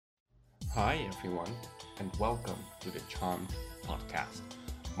Hi, everyone, and welcome to the Charmed podcast.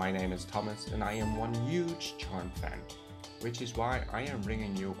 My name is Thomas, and I am one huge Charmed fan, which is why I am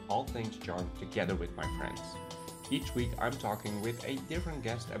bringing you all things Charmed together with my friends. Each week, I'm talking with a different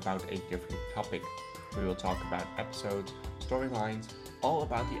guest about a different topic. We will talk about episodes, storylines, all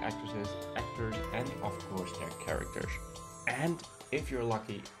about the actresses, actors, and of course, their characters. And if you're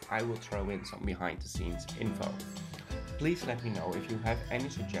lucky, I will throw in some behind the scenes info. Please let me know if you have any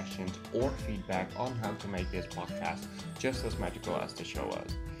suggestions or feedback on how to make this podcast just as magical as the show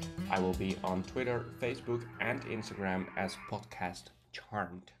was. I will be on Twitter, Facebook, and Instagram as Podcast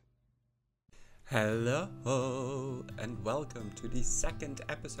Charmed. Hello, and welcome to the second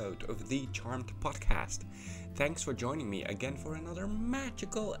episode of the Charmed podcast. Thanks for joining me again for another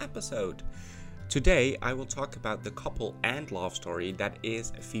magical episode. Today, I will talk about the couple and love story that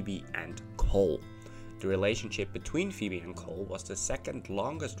is Phoebe and Cole. The relationship between Phoebe and Cole was the second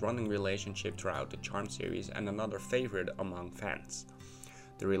longest running relationship throughout the Charmed series and another favorite among fans.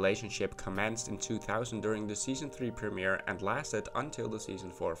 The relationship commenced in 2000 during the season 3 premiere and lasted until the season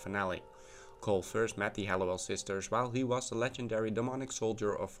 4 finale. Cole first met the Hallowell sisters while he was the legendary demonic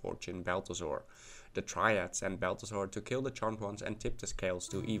soldier of fortune Balthazar. The Triad sent Balthazar to kill the Charmed Ones and tip the scales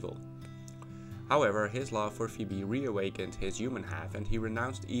to evil. However, his love for Phoebe reawakened his human half and he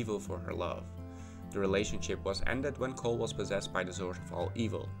renounced evil for her love. The relationship was ended when Cole was possessed by the source of all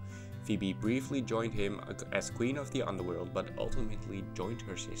evil. Phoebe briefly joined him as queen of the underworld, but ultimately joined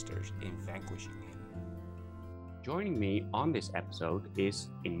her sisters in vanquishing him. Joining me on this episode is,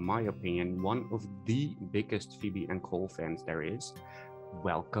 in my opinion, one of the biggest Phoebe and Cole fans there is.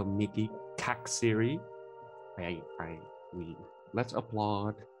 Welcome, Niki Kaxeri. Let's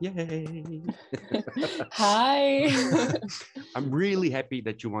applaud. Yay! Hi! I'm really happy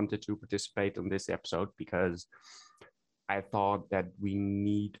that you wanted to participate on this episode because I thought that we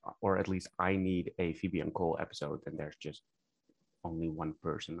need, or at least I need, a Phoebe and Cole episode, and there's just only one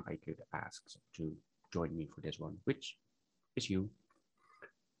person I could ask to join me for this one, which is you.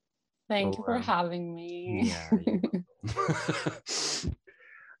 Thank you for having me.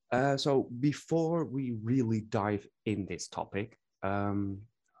 Yeah. So before we really dive in this topic,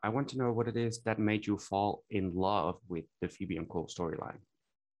 I want to know what it is that made you fall in love with the Phoebe and Cole storyline.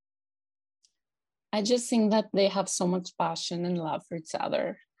 I just think that they have so much passion and love for each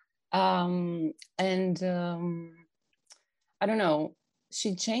other. I don't know,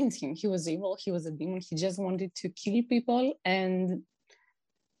 she changed him. He was evil, he was a demon, he just wanted to kill people, and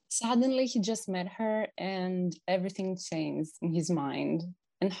suddenly he just met her and everything changed in his mind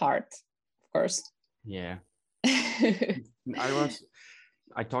and heart, of course. Yeah.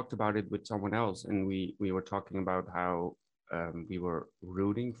 I talked about it with someone else, and we were talking about how we were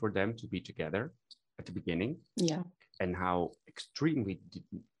rooting for them to be together at the beginning. Yeah. And how extremely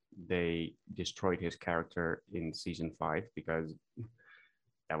they destroyed his character in season 5, because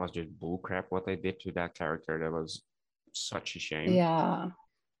that was just bullcrap what they did to that character. That was such a shame. Yeah.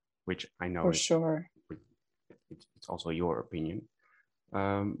 Which I know for sure. It's also your opinion.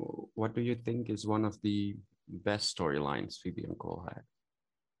 What do you think is one of the best storylines Phoebe and Cole had?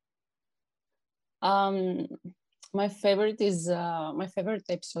 My favorite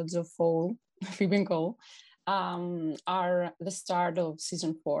episodes of Phoebe and Cole are the start of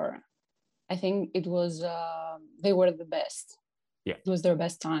season 4. I think it was they were the best. Yeah, it was their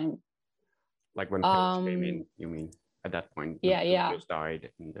best time. Like when Paige came in, you mean? At that point, yeah, just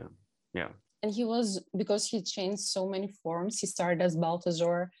died, and yeah. And he was, because he changed so many forms. He started as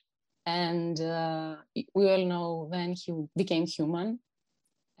Balthazar, and we all know then he became human,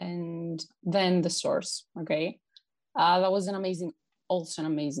 and then the source. Okay, that was an amazing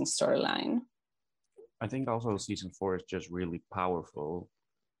storyline. I think also season 4 is just really powerful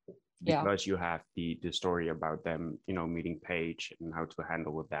because you have the story about them, meeting Paige and how to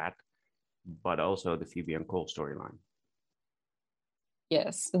handle with that, but also the Phoebe and Cole storyline.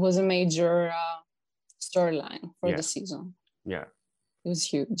 Yes, it was a major storyline for the season. Yeah, it was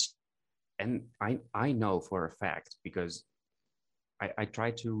huge. And I know for a fact, because I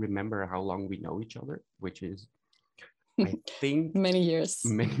try to remember how long we know each other, which is, I think many years.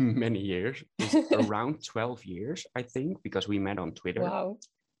 Many years. It's around 12 years, I think, because we met on Twitter. Wow.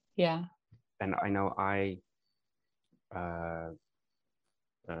 Yeah. And I know I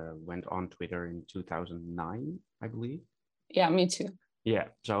went on Twitter in 2009, I believe. Yeah, me too. Yeah,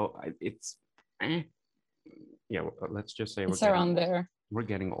 so it's yeah, let's just say it's around there. We're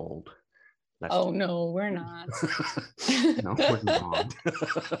getting old. No, we're not. No, we're not.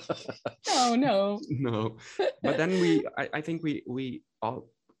 No. No. But then I think we all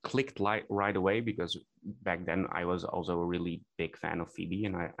clicked right away, because back then I was also a really big fan of Phoebe,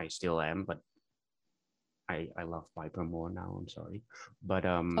 and I still am, but I love Piper more now. I'm sorry, but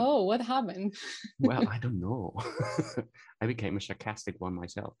Oh, what happened? well, I don't know. I became a sarcastic one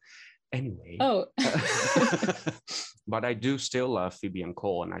myself. Anyway, Oh, but I do still love Phoebe and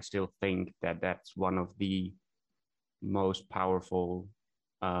Cole, and I still think that that's one of the most powerful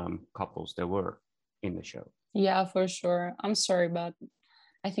couples there were in the show. yeah, for sure. I'm sorry, but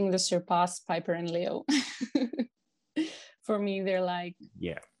I think they surpassed Piper and Leo. For me, they're like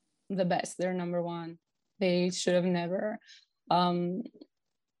Yeah, the best. They're number one. They should have never. Um,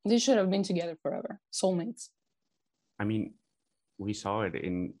 they should have been together forever. Soulmates. I mean, we saw it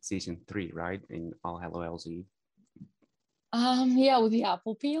in season 3, right? In All Hallows Eve. Yeah, with the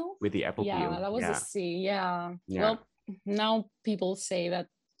apple peel. With the apple peel. Yeah, that was a C. Yeah. Yeah. Well, now people say that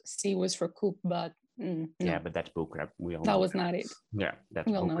C was for Coop, but no. Yeah, but that's bullcrap. We all that know was that. not it. Yeah, that's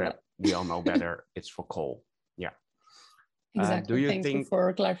We all know bullcrap. that. We all know better. It's for Cole. Yeah. Exactly. Do you Thank think? you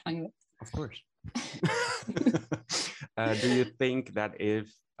for clarifying that. Of course. Do you think that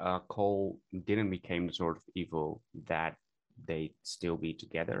if Cole didn't become the sort of evil, that they'd still be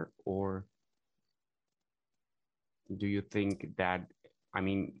together, or do you think that, I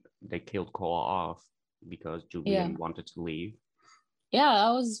mean, they killed Cole off because Julian wanted to leave? Yeah,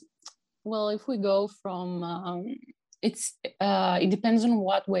 that was, well, if we go from it depends on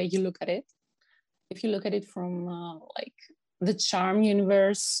what way you look at it. If you look at it from like the charm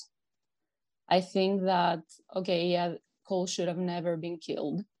universe, I think that, okay, yeah, Cole should have never been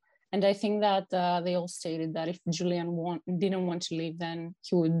killed. And I think that they all stated that if Julian didn't want to leave, then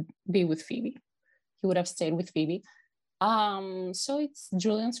he would be with Phoebe. He would have stayed with Phoebe. So it's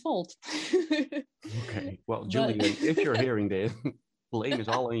Julian's fault. Okay. Well, Julian, if you're hearing this, blame is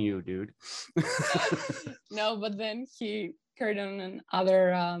all on you, dude. No, but then he carried on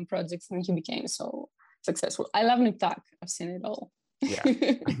other projects and he became so successful. I love Nip Tuck. I've seen it all. Yeah,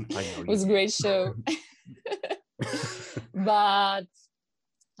 I know it was a great show. But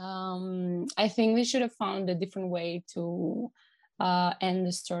I think they should have found a different way to end the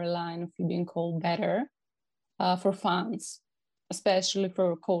storyline of Phoebe and Cole better for fans, especially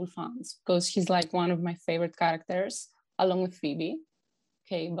for Cole fans, because he's like one of my favorite characters along with Phoebe.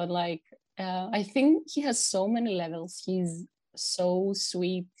 Okay, but like I think he has so many levels. He's so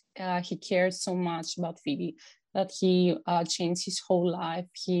sweet. He cares so much about Phoebe that he changed his whole life.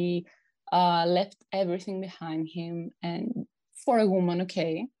 He left everything behind him, and for a woman,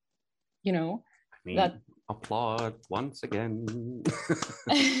 okay, you know. I mean, applaud once again.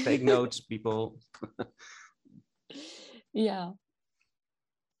 Take notes, people. Yeah.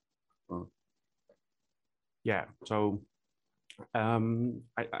 Yeah. So I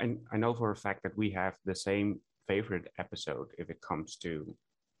know for a fact that we have the same favorite episode if it comes to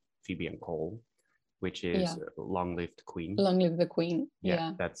Phoebe and Cole, which is Long Live the Queen. Long Live the Queen.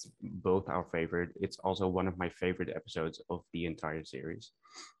 Yeah. That's both our favorite. It's also one of my favorite episodes of the entire series.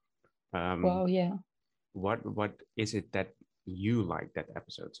 Wow, yeah. What is it that you like that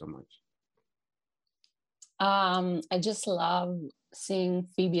episode so much? I just love seeing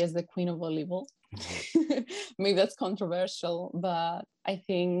Phoebe as the queen of all evil. Maybe that's controversial, but I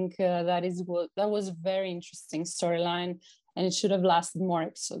think that was a very interesting storyline, and it should have lasted more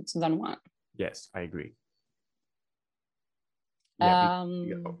episodes than one. Yes, I agree. Yeah,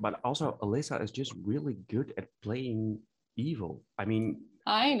 but also Alyssa is just really good at playing evil. I mean,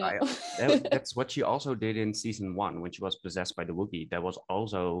 I know. That's what she also did in season 1 when she was possessed by the Wookiee. That was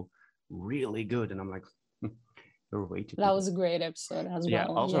also really good, and I'm like, you're way too. That was a great episode as well. Yeah,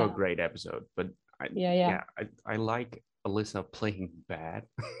 also a great episode, but I like Alyssa playing bad.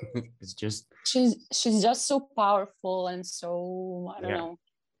 It's just she's just so powerful and so I don't know.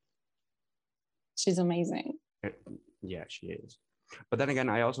 She's amazing. Yeah, she is. But then again,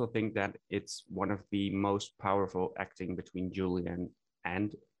 I also think that it's one of the most powerful acting between Julian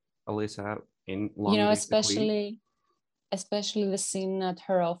and Alyssa in Long Live the Queen. Especially the scene at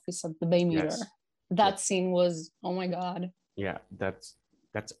her office at the Bay Mirror. Yes. That scene was, oh my God. Yeah, that's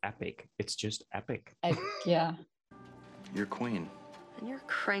epic. It's just epic. Yeah. You're queen. And you're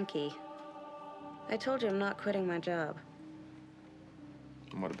cranky. I told you I'm not quitting my job.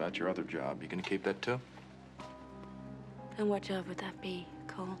 And what about your other job? You gonna keep that too? And what job would that be,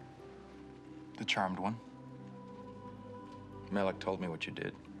 Cole? The charmed one. Malik told me what you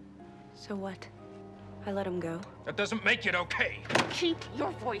did. So what? I let him go. That doesn't make it okay. Keep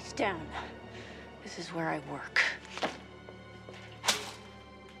your voice down. This is where I work.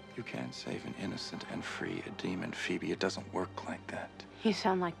 You can't save an innocent and free a demon, Phoebe. It doesn't work like that. You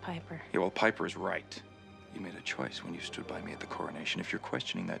sound like Piper. Yeah, well, Piper's right. You made a choice when you stood by me at the coronation. If you're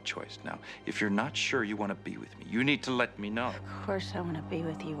questioning that choice now, if you're not sure you want to be with me, you need to let me know. Of course I want to be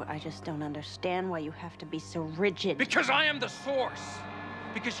with you. I just don't understand why you have to be so rigid. Because I am the source.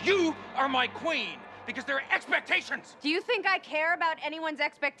 Because you are my queen. Because there are expectations. Do you think I care about anyone's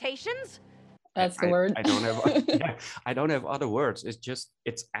expectations? That's the word. I don't have. Yeah, I don't have other words.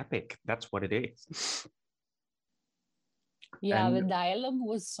 It's epic. That's what it is. Yeah, And- the dialogue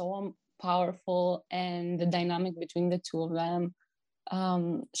was so powerful, and the dynamic between the two of them.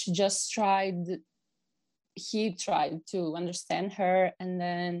 He tried to understand her, and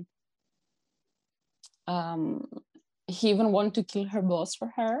then he even wanted to kill her boss for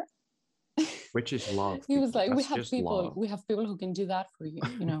her. Which is love. He was like, That's just love. we have people who can do that for you,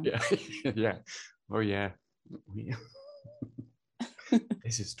 you know. Yeah, yeah. Oh yeah.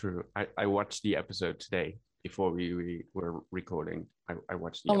 This is true. I watched the episode today before we were recording. I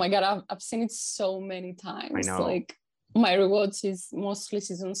watched the Oh my god, I've seen it so many times. I know. Like my rewatch is mostly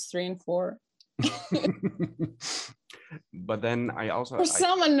seasons 3 and 4. But then I also For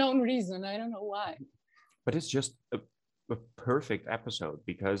some unknown reason. I don't know why. but it's just a perfect episode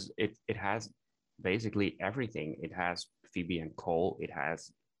because it has basically everything. It has Phoebe and Cole. It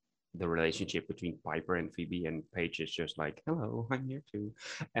has the relationship between Piper and Phoebe, and Paige is just like, hello, I'm here too.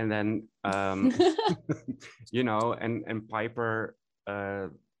 And then you know, and Piper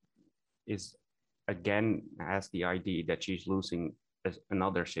is again has the idea that she's losing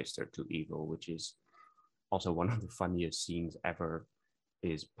another sister to evil, which is also one of the funniest scenes ever,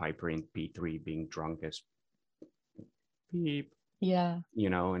 is Piper in P3 being drunk as Beep, Yeah. you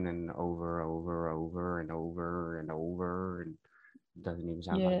know, and then over and doesn't even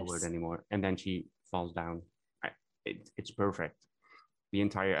sound like a word Yes. anymore. And then she falls down. It's perfect. The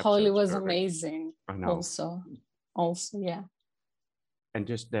entire episode Holly is was perfect. amazing. I know. Also, yeah. And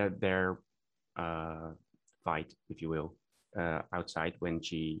just their fight, if you will, outside when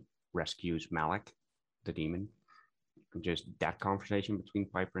she rescues Malak, the demon. And just that conversation between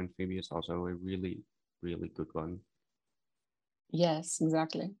Piper and Phoebe is also a really, really good one. Yes,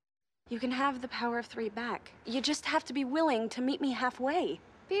 exactly. You can have the power of 3 back. You just have to be willing to meet me halfway.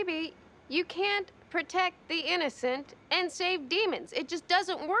 Phoebe, you can't protect the innocent and save demons. It just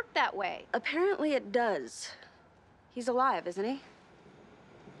doesn't work that way. Apparently it does. He's alive, isn't he?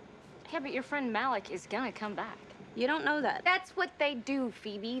 Yeah, but your friend Malik is gonna come back. You don't know that. That's what they do,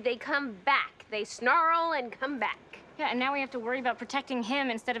 Phoebe. They come back. They snarl and come back. Yeah, and now we have to worry about protecting him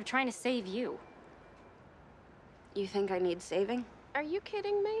instead of trying to save you. You think I need saving? Are you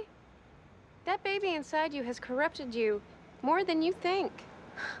kidding me? That baby inside you has corrupted you more than you think.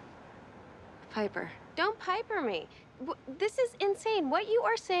 Piper. Don't Piper me. This is insane. What you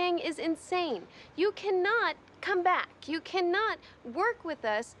are saying is insane. You cannot come back. You cannot work with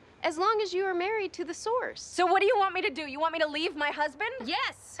us as long as you are married to the source. So what do you want me to do? You want me to leave my husband?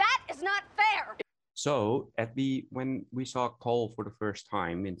 Yes. That is not fair. So when we saw Cole for the first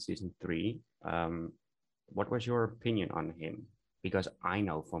time in season 3, what was your opinion on him? Because I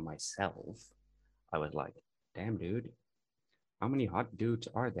know for myself, I was like, damn, dude, how many hot dudes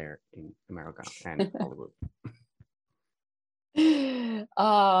are there in America and Hollywood?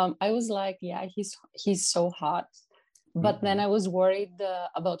 I was like, yeah, he's so hot. But then I was worried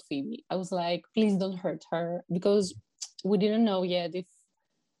about Phoebe. I was like, please don't hurt her, because we didn't know yet if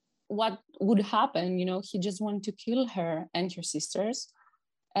what would happen. You know, he just wanted to kill her and her sisters.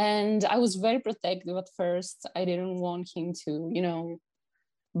 And I was very protective at first. I didn't want him to, you know.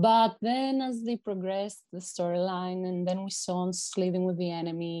 But then as they progressed the storyline, and then we saw him sleeping with the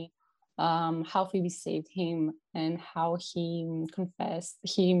enemy, how Phoebe saved him and how he confessed,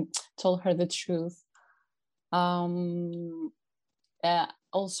 he told her the truth. Also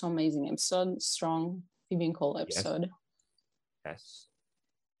amazing episode, strong Phoebe and Cole episode. Yes.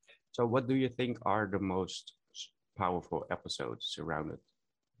 So what do you think are the most powerful episodes surrounded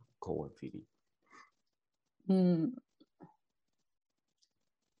Cole and Phoebe?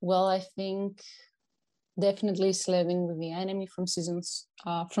 Well, I think definitely Slaving with the Enemy from season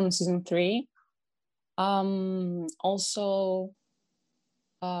 3. Also,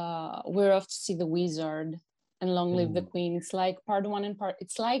 We're Off to See the Wizard and Long Live the Queen. It's like part 1 and part.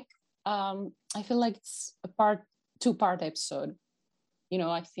 It's like I feel like it's a two-part episode. You know,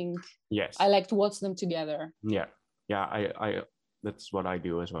 I think Yes. I like to watch them together. Yeah. I that's what I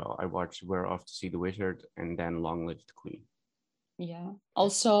do as well. I watch We're Off to See the Wizard and then Long Live the Queen. Yeah.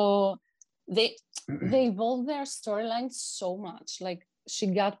 Also, they evolved their storyline so much. Like, she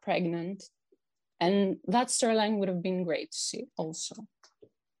got pregnant, and that storyline would have been great to see also.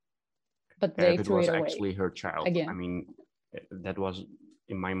 But they If it threw was it away. actually her child. again. I mean, that was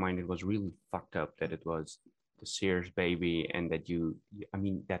in my mind, it was really fucked up that it was the Sears baby, and that I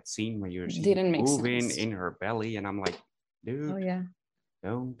mean, that scene where you're seeing Didn't make moving sense. in her belly, and I'm like, dude, Oh yeah.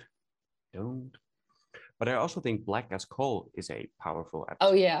 don't. But I also think Black as Cole is a powerful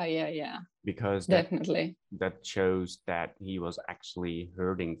episode. Oh yeah. Because Definitely. that shows that he was actually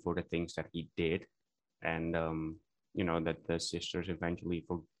hurting for the things that he did, and that the sisters eventually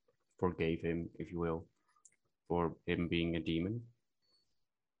forgave him, if you will, for him being a demon.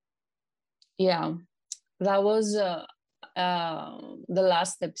 Yeah, that was the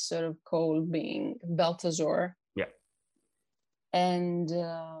last episode of Cole being Balthazar. Yeah. And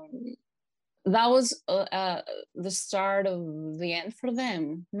that was the start of the end for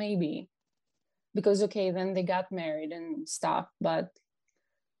them, maybe. Because, okay, then they got married and stuff, but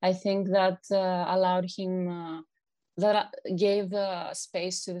I think that allowed him, that gave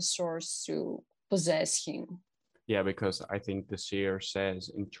space to the source to possess him. Yeah, because I think the seer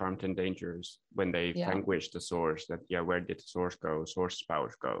says in Charmed and Dangerous, when they vanquish the source, that, where did the source go? Source's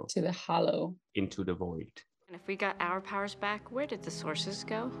powers go. To the hollow. Into the void. And if we got our powers back, where did the sources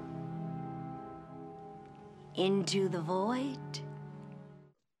go? Into the void?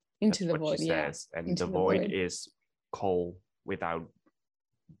 Into That's the void, she says. And into the void is Cole without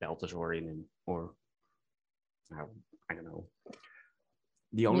Balthazar in him, or I don't know.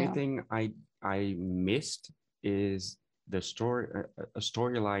 The only thing I missed is the story, a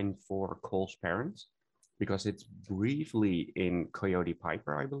storyline for Cole's parents, because it's briefly in Coyote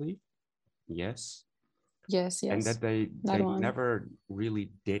Piper, I believe. Yes. Yes. And that they never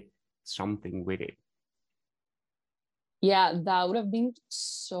really did something with it. Yeah, that would have been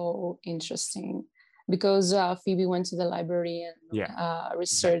so interesting, because Phoebe went to the library and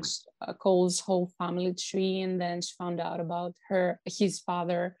researched Cole's whole family tree, and then she found out about his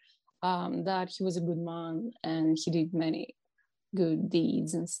father, that he was a good man and he did many good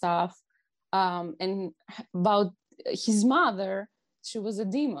deeds and stuff. And about his mother, she was a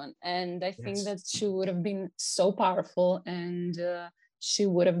demon, and I think that she would have been so powerful, and she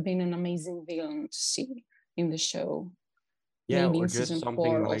would have been an amazing villain to see in the show. Yeah, maybe or in just season something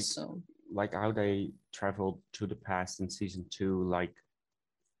 4 like also. Like how they traveled to the past in season 2, like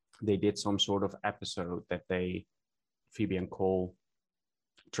they did some sort of episode that Phoebe and Cole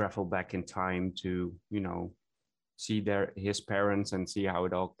travel back in time to, see his parents and see how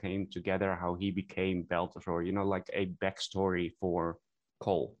it all came together, how he became Balthazar, like a backstory for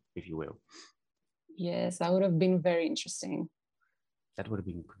Cole, if you will. Yes, that would have been very interesting. That would have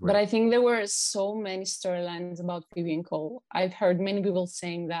been great. But I think there were so many storylines about Phoebe and Cole. I've heard many people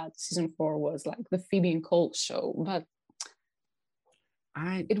saying that season 4 was like the Phoebe and Cole show, but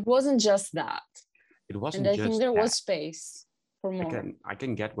it wasn't just that. It wasn't and I just think there that. was space for more. I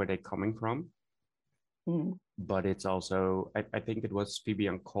can get where they're coming from, but it's also, I think it was Phoebe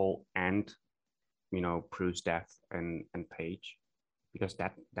and Cole and, Prue's death and Paige, because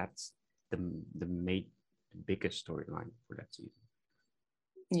that's the biggest storyline for that season.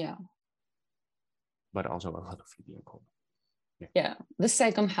 Yeah. But also a lot of Phoebe and Cole. Yeah, the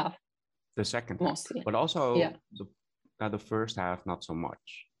second half. The second mostly. half. But also the first half, not so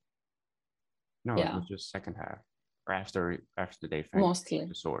much. No, it was just second half. Or after they found the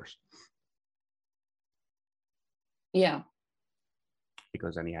source. Yeah.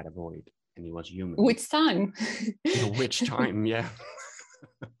 Because then he had a void and he was human. Which time? Which time, yeah.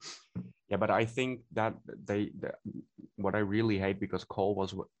 Yeah, but I think that what I really hate, because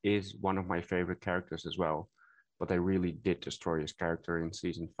Cole is one of my favorite characters as well, but they really did destroy his character in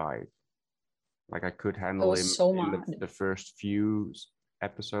season 5. Like, I could handle him in the first few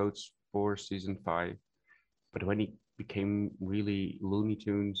episodes for season 5, but when he became really Looney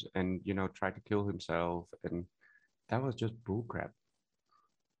Tunes and tried to kill himself, and that was just bullcrap.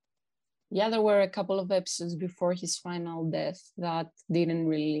 Yeah, there were a couple of episodes before his final death that didn't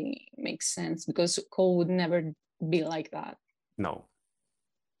really make sense, because Cole would never be like that. No,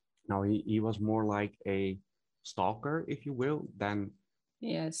 he was more like a stalker, if you will, than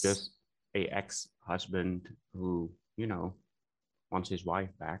just a ex-husband who, wants his wife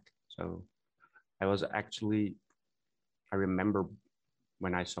back. So I remember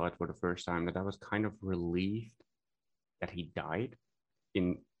when I saw it for the first time that I was kind of relieved that he died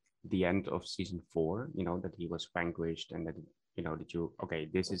in the end of season 4, that he was vanquished, and that,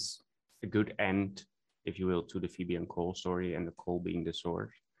 this is a good end, if you will, to the Phoebe and Cole story, and the Cole being the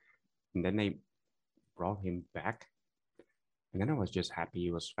source. And then they brought him back. And then I was just happy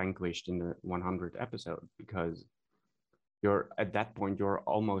he was vanquished in the 100th episode, because at that point, you're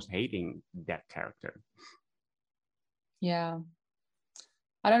almost hating that character. Yeah.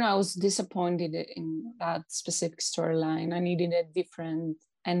 I don't know, I was disappointed in that specific storyline. I needed a different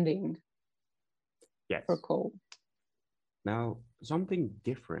ending Yes. for Cole. Now, something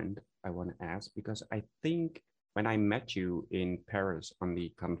different I want to ask, because I think when I met you in Paris on the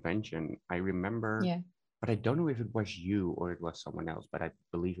convention, I remember, Yeah. but I don't know if it was you or it was someone else, but I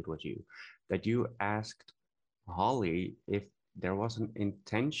believe it was you, that you asked Holly if there was an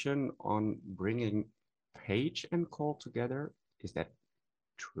intention on bringing Paige and Cole together. Is that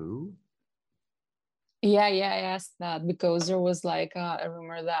true? Yeah, I asked that because there was like a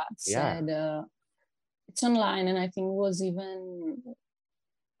rumor that Yeah. said it's online, and I think it was even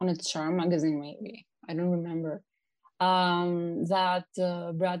on a Charm magazine, maybe. I don't remember. That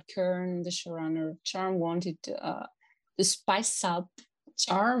Brad Kern, the showrunner of Charm, wanted to spice up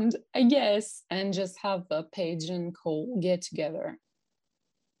Charmed, I guess, and just have Paige and Cole get together.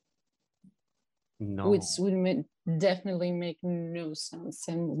 No. Which would definitely make no sense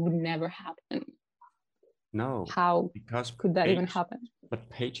and would never happen. No. How because could that Paige, even happen? But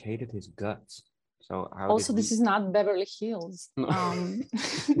Paige hated his guts. So how also, this is not Beverly Hills. No.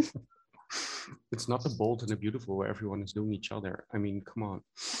 It's not the Bold and the Beautiful where everyone is doing each other. I mean, come on.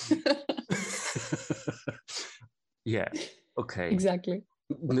 Yeah. Okay. Exactly.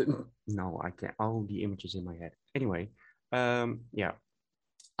 No, I can't. All the images in my head. Anyway, yeah.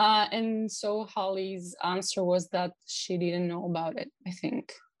 And so Holly's answer was that she didn't know about it, I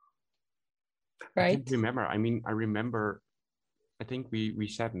think. Right? I can't remember. I mean, I remember, I think we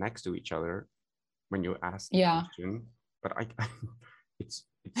sat next to each other when you asked the question, but it's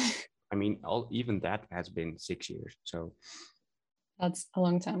I mean, even that has been 6 years, so that's a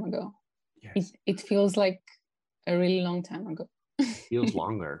long time ago. Yes. It feels like a really long time ago. Feels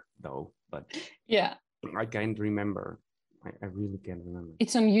longer though, but yeah, I can't remember. I really can't remember.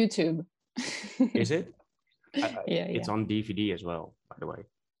 It's on YouTube. Is it? Yeah, it's on DVD as well, by the way.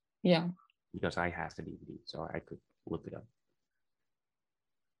 Yeah, because I have the DVD, so I could look it up.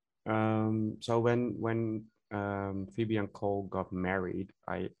 So when Phoebe and Cole got married,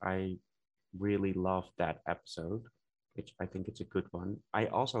 I really loved that episode, which I think it's a good one. I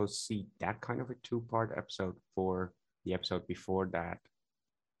also see that kind of a two-part episode for the episode before that.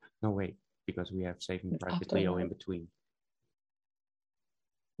 No, wait, because we have Saving Private Leo in between.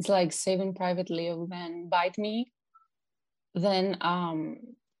 It's like Saving Private Leo, then Bite Me, then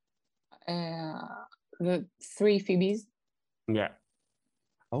the three Phoebes. Yeah.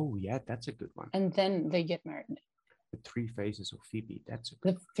 Oh yeah, that's a good one. And then they get married. The Three Faces of Phoebe. That's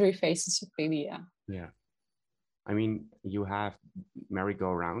the Three Faces of Phoebe. Yeah. Yeah. I mean, you have Merry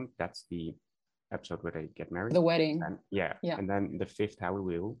Go Round. That's the episode where they get married. The wedding. And, yeah. And then the Fifth Halloween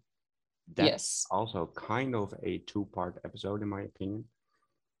Wheel. That's also kind of a two-part episode, in my opinion.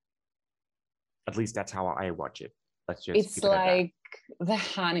 At least that's how I watch it. Let's just. It's like the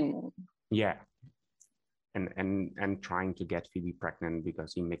honeymoon. Yeah. And trying to get Phoebe pregnant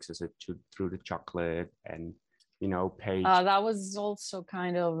because he mixes it through the chocolate and, you know, Paige. That was also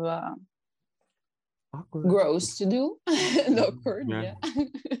kind of gross to do. Awkward, yeah.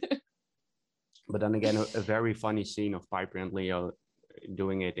 But then again, a very funny scene of Piper and Leo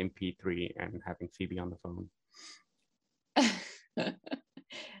doing it in P3 and having Phoebe on the phone.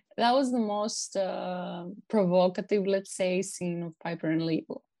 That was the most provocative, let's say, scene of Piper and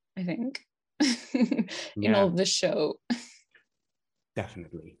Leo, I think. In all of the show.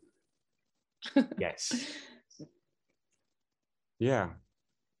 Definitely. Yes. Yeah.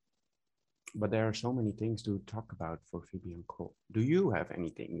 But there are so many things to talk about for Phoebe and Cole. Do you have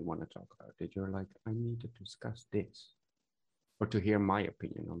anything you want to talk about that you're like, I need to discuss this? Or to hear my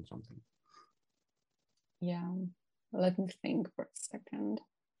opinion on something? Yeah. Let me think for a second.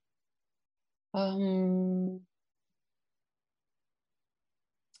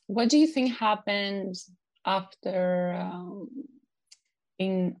 What do you think happened after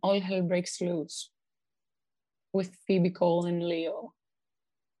in All Hell Breaks Loose with Phoebe, Cole, and Leo?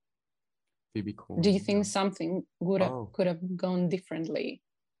 Phoebe, Cole. Do you think something could have gone differently?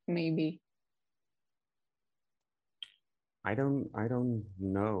 Maybe. I don't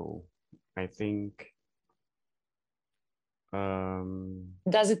know. I think.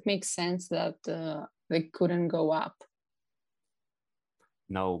 Does it make sense that they couldn't go up?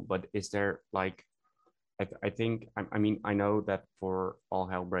 No, but is there like, I think, I mean, I know that for All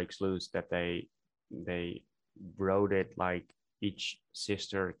Hell Breaks Loose that they wrote it like each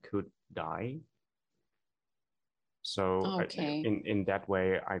sister could die. So in that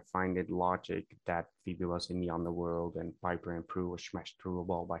way, I find it logic that Phoebe was in the underworld and Piper and Prue were smashed through a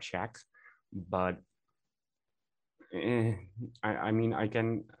wall by Shaq. But I mean, I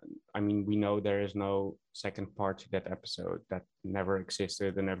can I mean, we know there is no second part to that episode. That never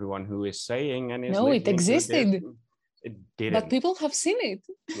existed, and everyone who is saying and is No, it listening to this, existed. it didn't. But people have seen it.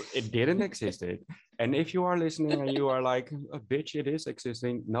 It didn't exist. And if you are listening and you are like, oh, bitch, it is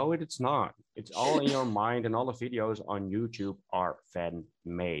existing. No, it's not. It's all in your mind, and all the videos on YouTube are fan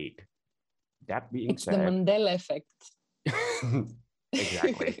made. That being It's said, the Mandela effect.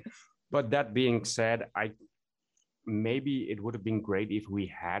 exactly. But that being said, maybe it would have been great if we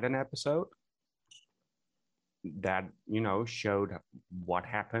had an episode that, you know, showed what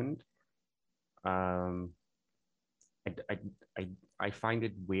happened. I find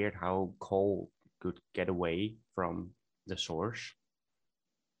it weird how Cole could get away from the source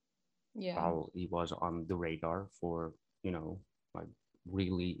while he was on the radar for, you know, like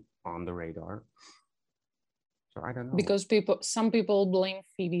really on the radar. So I don't know. Because some people blame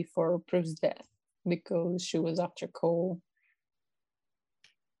Phoebe for Prue's death because she was after Cole.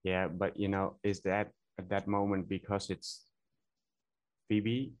 Yeah, but you know, is that at that moment because it's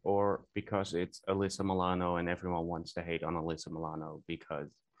Phoebe or because it's Alyssa Milano and everyone wants to hate on Alyssa Milano because,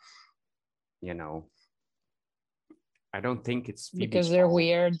 you know, I don't think it's Phoebe's because they're fault.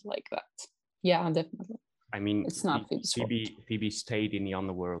 weird like that. Yeah, definitely. I mean, it's not Phoebe's fault. Phoebe stayed in the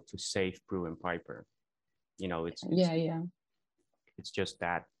underworld to save Prue and Piper. You know, it's It's just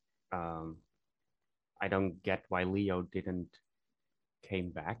that I don't get why Leo didn't came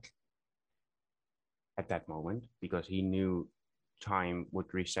back at that moment, because he knew time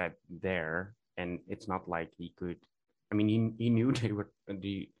would reset there, and it's not like he could. I mean, he knew they were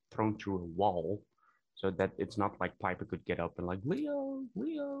thrown through a wall, so that it's not like Piper could get up and like Leo.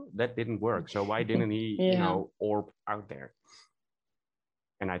 That didn't work. So why didn't he, you know, orb out there?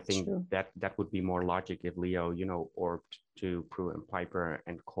 And I think that would be more logic if Leo, you know, orbed to Prue and Piper,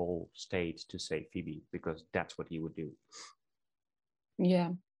 and Cole stayed to save Phoebe, because that's what he would do.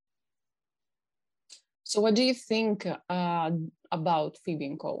 Yeah. So what do you think about Phoebe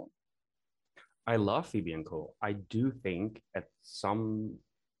and Cole? I love Phoebe and Cole. I do think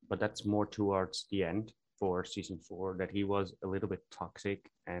but that's more towards the end for season 4, that he was a little bit toxic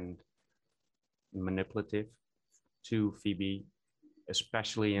and manipulative to Phoebe,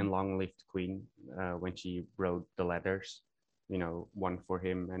 especially in Long Live the Queen, when she wrote the letters, you know, one for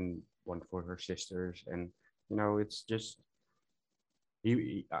him and one for her sisters. And, you know, it's just,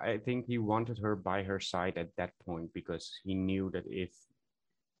 I think he wanted her by her side at that point, because he knew that if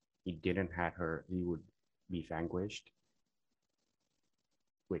he didn't have her, he would be vanquished,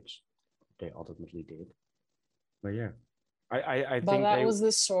 which they ultimately did. But yeah, I think that was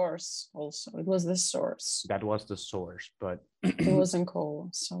the source also. It was the source. That was the source, but it wasn't Cole,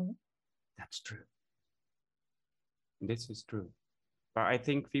 so. That's true. This is true. But I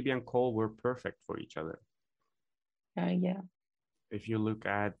think Phoebe and Cole were perfect for each other. Yeah. If you look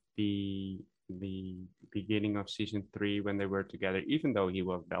at the beginning of season 3 when they were together, even though he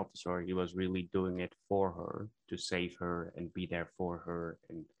was Balthazar, he was really doing it for her, to save her and be there for her,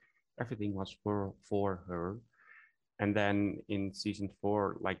 and everything was for her. And then in season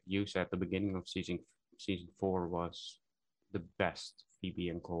 4, like you said, the beginning of season 4 was the best Phoebe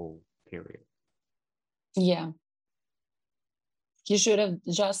and Cole period. Yeah. He should have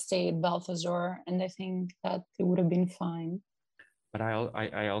just stayed Balthazar, and I think that it would have been fine. But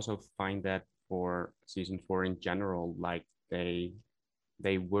I also find that for season 4 in general, like they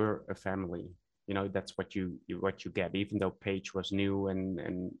were a family. You know, that's what you get. Even though Paige was new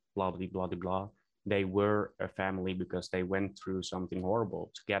and blah blah blah blah, they were a family because they went through something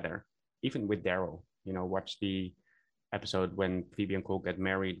horrible together. Even with Daryl, you know, watch the episode when Phoebe and Cole get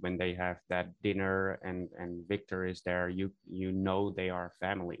married, when they have that dinner and Victor is there. You know they are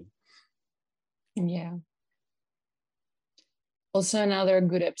family. Yeah. Also, another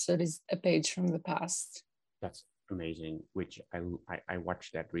good episode is A Page from the Past. That's amazing, which I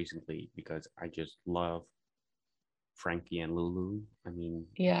watched that recently because I just love Frankie and Lulu. I mean,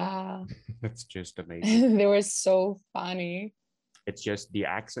 yeah, it's just amazing. They were so funny. It's just the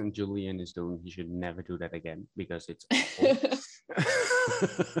accent Julian is doing. He should never do that again because it's awful.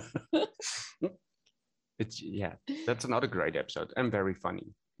 That's another great episode and very funny.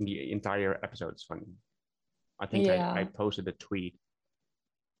 The entire episode is funny. I think I posted a tweet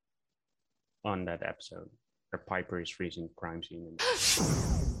on that episode where Piper is freezing the crime scene.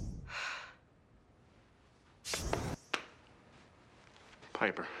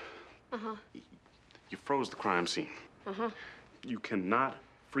 Piper. You froze the crime scene. You cannot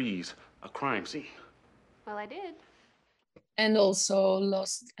freeze a crime scene. Well, I did. And also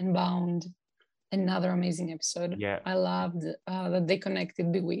Lost and Bound, another amazing episode. Yeah, I loved that they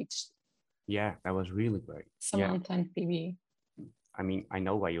connected Bewitched. Yeah, that was really great. Samantha and Phoebe. I mean, I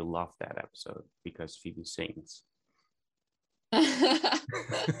know why you love that episode, because Phoebe sings.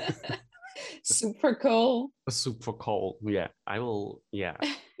 Super cool. Super cool. Yeah, I will. Yeah,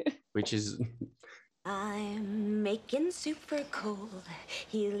 which is. I'm making super cold.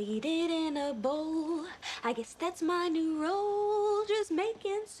 He'll eat it in a bowl. I guess that's my new role, just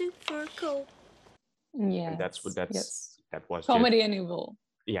making super cold. Yeah, That's what that was. Comedy and evil.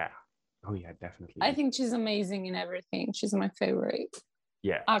 Yeah. Oh yeah, definitely. I think she's amazing in everything. She's my favorite.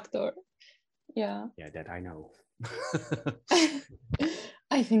 Yeah. Actor. Yeah. Yeah, that I know.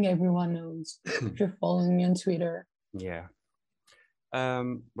 I think everyone knows if you're following me on Twitter. Yeah.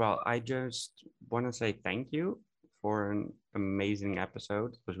 Well, I just want to say thank you for an amazing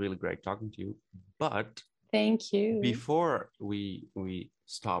episode. It was really great talking to you. But thank you. Before we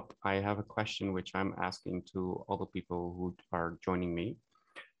stop, I have a question which I'm asking to all the people who are joining me,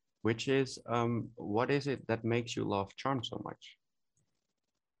 which is, what is it that makes you love Charm so much?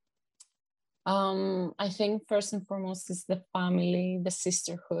 I think first and foremost is the family, the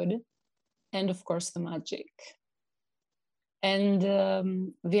sisterhood, and of course the magic. And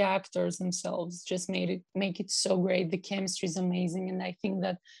the actors themselves just make it so great. The chemistry is amazing, and I think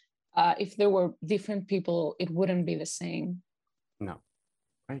that if there were different people, it wouldn't be the same. No,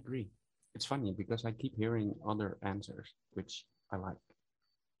 I agree. It's funny because I keep hearing other answers, which I like.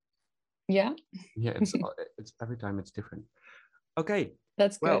 Yeah. Yeah, it's every time it's different. Okay.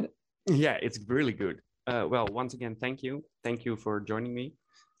 That's good. Yeah, it's really good. Well, once again, thank you. Thank you for joining me.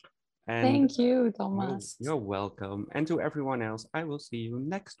 And thank you, Thomas. You're welcome. And to everyone else, I will see you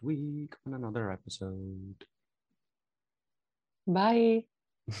next week on another episode. Bye.